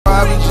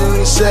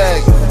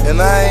sagging,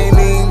 and I ain't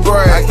even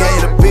brag. I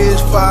gave the bitch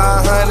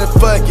 500,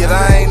 fuck it,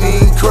 I ain't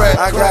even crack.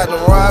 I got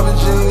them Robin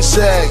jeans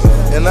sagging,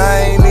 and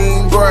I ain't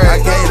even brag. I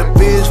gave the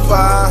bitch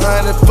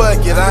 500,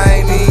 fuck it,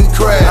 I ain't even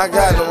crack. I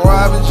got them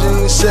Robin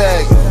jeans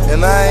sagging,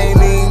 and I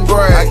ain't even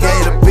brag. I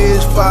gave the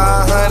bitch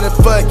 500,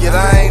 fuck it,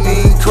 I ain't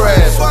even crack.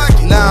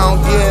 Now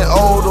I'm getting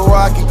older,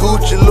 rockin'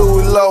 Gucci,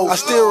 Louis low. I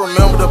still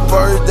remember the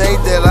first day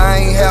that I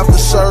ain't have to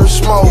serve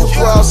smoke. You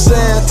brought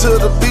sand to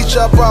the beach,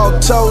 I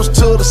brought toast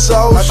to the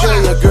soul. I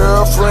gave your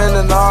girlfriend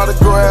an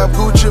autograph,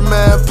 Gucci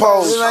man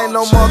pose. It ain't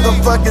no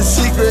motherfucking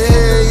secret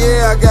here,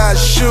 yeah, I got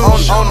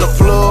shoes. On the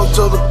plug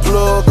to the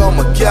plug,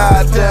 I'm a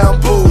goddamn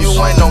boost. You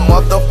ain't no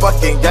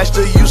motherfucking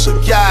gangster, you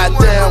some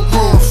goddamn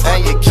roof.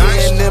 And you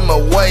can't in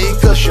my way,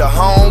 cause your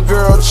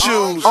homegirl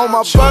choose. On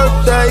my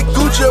birthday,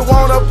 Gucci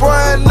want a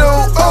brand new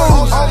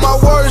ooze. On my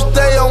worst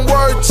day, I'm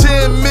worth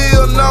 10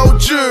 mil, no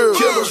jury.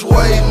 Killers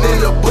waiting in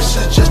the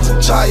bushes just to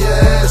tie your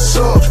ass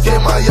up.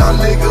 Gave my young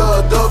nigga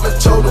a dub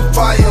and told him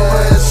fire your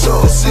ass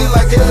up. It seem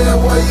like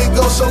everywhere you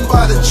go,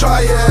 somebody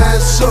try your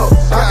ass up.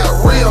 I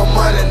got real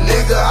money,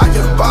 nigga, I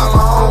can buy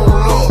my own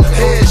look.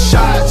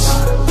 Headshots,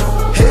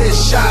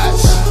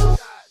 headshots.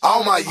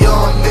 All my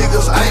young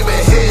niggas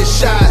aiming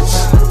headshots.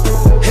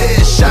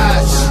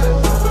 Headshots,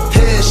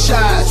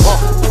 headshots.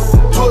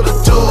 Put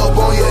a dub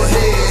on your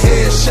head,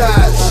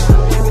 headshots.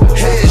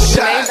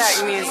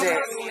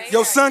 Headshots.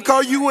 Yo, son,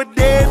 call you a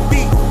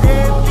deadbeat.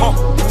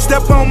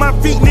 Step on my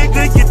feet,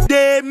 nigga, you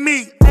dead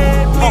meat.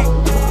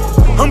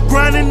 I'm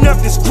grinding up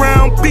this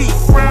ground beef.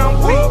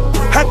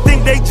 I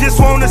think they just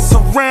wanna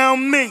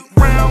surround me.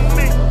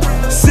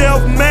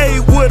 Self-made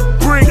with a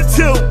brick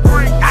too.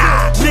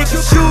 Nigga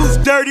shoes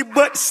dirty,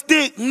 but the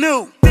stick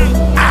new.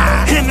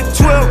 In the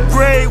 12th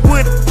grade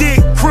with a dick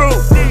crew.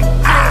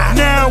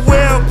 Now I'm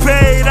well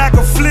paid, I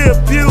can flip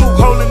you.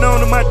 Holding on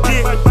to my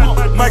dick.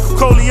 Michael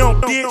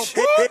Corleone, bitch.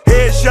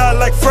 Headshot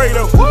like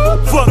Fredo.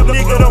 Fuck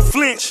nigga, don't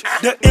flinch.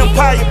 The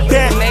empire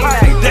back.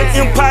 The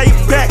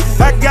empire back.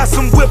 I got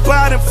some whip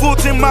out and full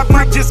in my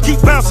brick, just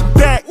keep bouncing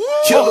back.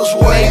 Killers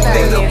waiting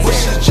in the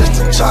bushes just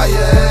to tie your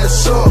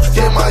ass up.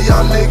 Gave my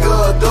young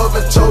nigga a dub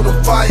and told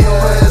him fire your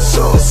ass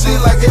up. It seem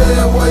like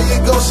everywhere you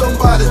go,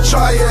 somebody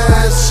try your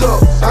ass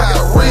up. I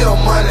got real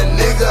money,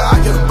 nigga, I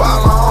can buy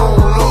my own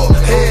look.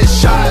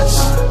 Headshots,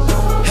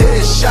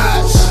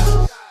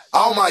 headshots.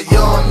 All my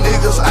young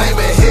niggas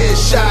aiming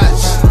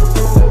headshots.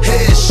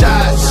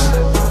 Headshots,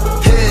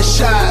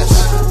 headshots.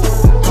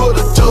 Put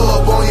a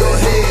dub on your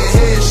head,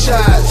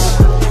 headshots.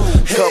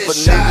 Couple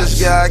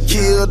niggas got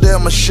killed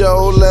at my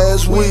show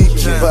last week.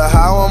 But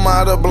how am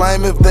I to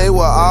blame if they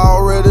were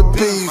already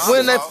beef?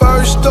 When they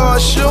first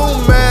started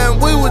shooting, man,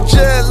 we were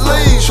jet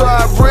leads.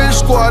 Try bridge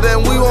squad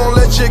and we won't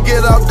let you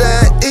get off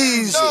that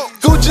easy.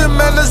 Gucci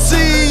man, the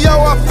CEO,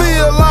 I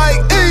feel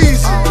like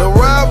easy. The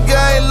rap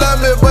game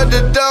love me, but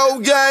the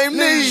dope game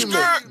need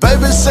me.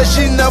 Baby said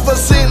she never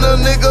seen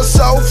a nigga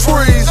so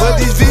freeze. But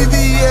these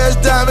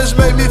VVS diamonds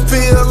make me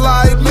feel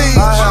like me.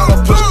 I had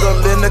a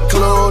pistol in the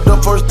club the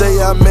first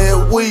day I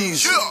met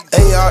Weezy.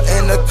 AR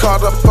in the car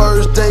the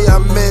first day I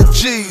met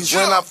G's.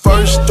 When I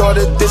first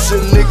started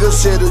dissing niggas,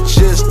 said it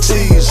just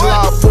tease.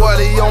 Loud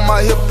 40 on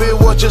my hip, it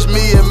was just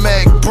me and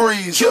Mac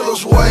Breeze.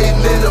 Killers waiting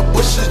in the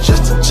bushes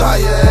just to tie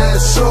your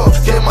ass up.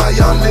 Gave my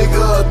young nigga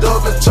a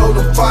dub and told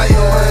him fire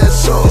your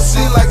ass up. It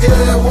seem like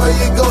everywhere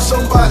you go,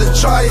 somebody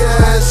try your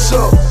ass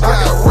up. I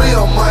got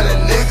real money,